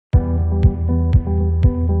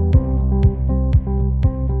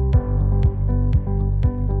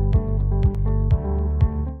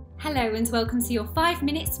and welcome to your 5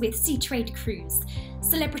 minutes with Seatrade Cruise.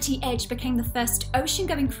 Celebrity Edge became the first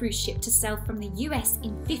ocean-going cruise ship to sail from the US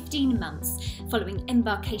in 15 months, following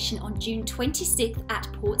embarkation on June 26th at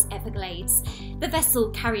Port Everglades. The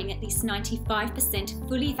vessel, carrying at least 95%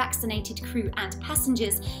 fully vaccinated crew and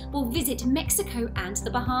passengers, will visit Mexico and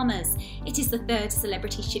the Bahamas. It is the third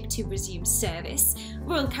celebrity ship to resume service.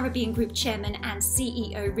 Royal Caribbean Group Chairman and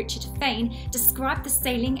CEO Richard Fain described the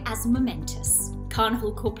sailing as momentous.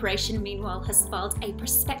 Carnival Corporation, meanwhile, has filed a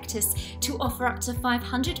prospectus to offer up to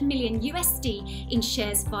 $500 million USD in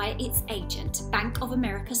shares via its agent, Bank of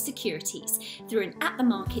America Securities, through an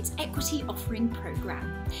at-the-market equity offering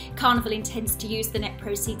program. Carnival intends to use the net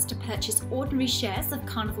proceeds to purchase ordinary shares of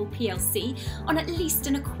Carnival plc on at least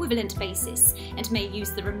an equivalent basis, and may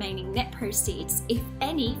use the remaining net proceeds, if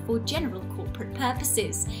any, for general corporate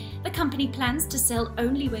purposes. The company plans to sell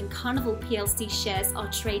only when Carnival plc shares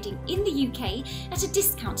are trading in the UK at a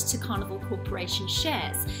discount to Carnival Corporation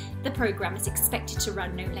shares. The programme is expected to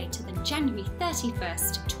run no later than January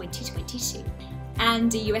 31st, 2022.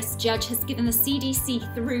 And a US judge has given the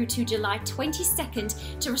CDC through to July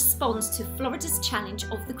 22nd to respond to Florida's challenge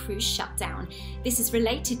of the cruise shutdown. This is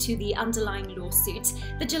related to the underlying lawsuit.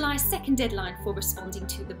 The July 2nd deadline for responding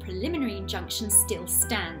to the preliminary injunction still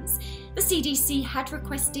stands. The CDC had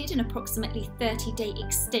requested an approximately 30-day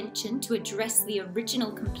extension to address the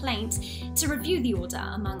original complaint to review the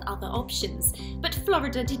order, among other options, but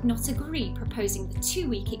Florida did not agree, proposing the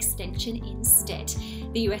 2-week extension instead.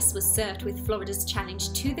 The US was served with Florida's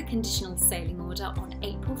challenge to the conditional sailing order on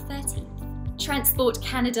April 13th. Transport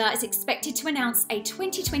Canada is expected to announce a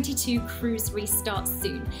 2022 cruise restart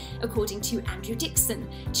soon, according to Andrew Dixon,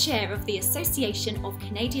 chair of the Association of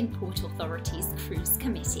Canadian Port Authorities Cruise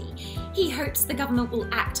Committee. He hopes the government will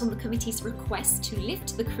act on the committee's request to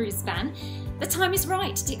lift the cruise ban. "The time is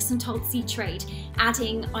right," Dixon told Seatrade,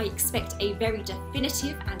 adding, "I expect a very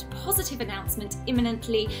definitive and positive announcement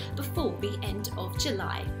imminently before the end of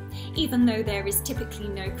July." Even though there is typically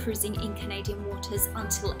no cruising in Canadian waters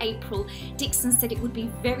until April, Dixon said it would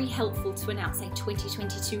be very helpful to announce a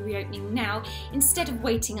 2022 reopening now, instead of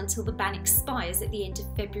waiting until the ban expires at the end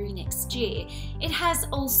of February next year. It has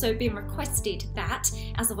also been requested that,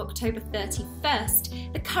 as of October 31st,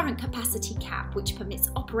 the current capacity cap, which permits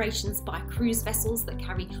operations by cruise vessels that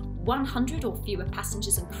carry 100 or fewer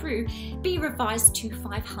passengers and crew, be revised to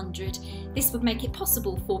 500. This would make it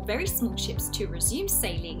possible for very small ships to resume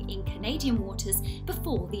sailing in Canadian waters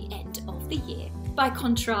before the end of the year. By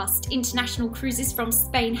contrast, international cruises from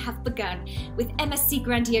Spain have begun, with MSC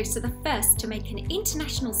Grandiosa the first to make an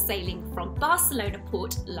international sailing from Barcelona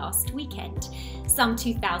port last weekend. Some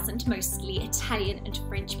 2,000, mostly Italian and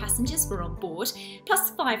French passengers, were on board, plus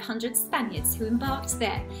 500 Spaniards who embarked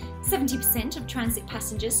there. 70% of transit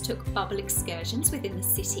passengers took bubble excursions within the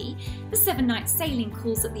city. The 7-night sailing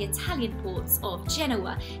calls at the Italian ports of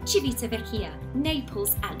Genoa, Civitavecchia,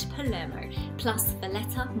 Naples and Palermo, plus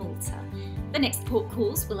Valletta, Malta. The next port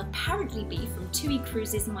calls will apparently be from TUI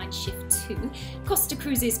Cruises Mein Schiff 2, Costa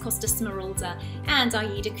Cruises Costa Smeralda, and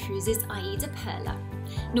AIDA Cruises AIDA Perla.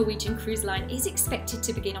 Norwegian Cruise Line is expected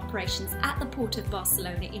to begin operations at the port of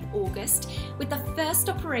Barcelona in August, with the first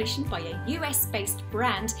operation by a US-based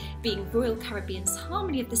brand being Royal Caribbean's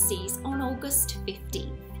Harmony of the Seas on August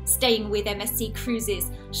 15th. Staying with MSC Cruises,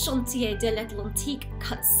 Chantier de l'Atlantique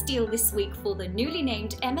cut steel this week for the newly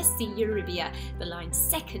named MSC Euribia, the line's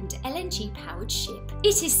second LNG-powered ship.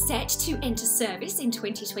 It is set to enter service in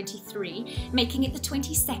 2023, making it the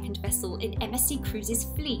 22nd vessel in MSC Cruises'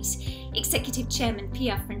 fleet. Executive Chairman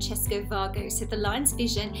Pia Francesco Vargo said the line's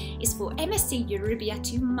vision is for MSC Euribia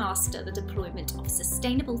to master the deployment of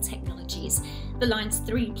sustainable technologies. The line's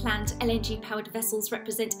 3 planned LNG-powered vessels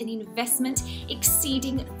represent an investment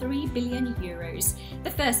exceeding €3 billion. The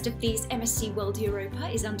first of these, MSC World Europa,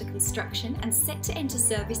 is under construction and set to enter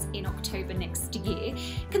service in October next year.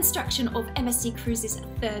 Construction of MSC Cruises'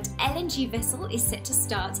 third LNG vessel is set to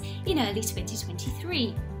start in early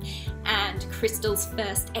 2023. And Crystal's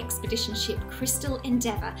first expedition ship, Crystal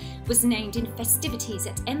Endeavour, was named in festivities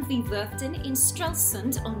at MV Werften in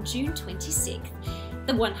Stralsund on June 26th.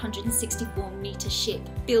 The 164-metre ship,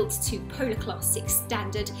 built to Polar Class 6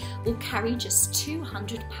 standard, will carry just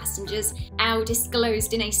 200 passengers. Our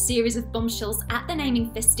disclosed in a series of bombshells at the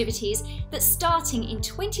naming festivities that starting in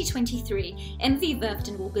 2023, MV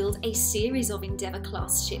Werften will build a series of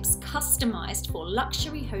Endeavour-class ships customised for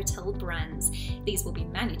luxury hotel brands. These will be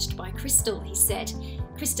managed by Crystal, he said.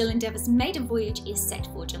 Crystal Endeavour's maiden voyage is set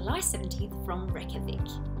for July 17th from Reykjavik.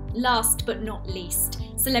 Last but not least,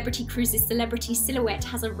 Celebrity Cruises' Celebrity Silhouette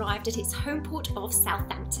has arrived at its home port of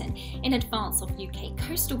Southampton in advance of UK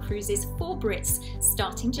coastal cruises for Brits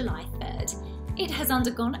starting July 3rd. It has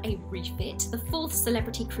undergone a refit, the fourth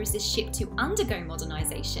Celebrity Cruises ship to undergo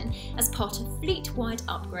modernisation as part of fleet-wide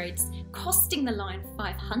upgrades, costing the line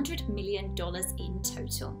 $500 million in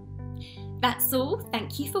total. That's all,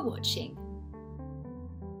 thank you for watching.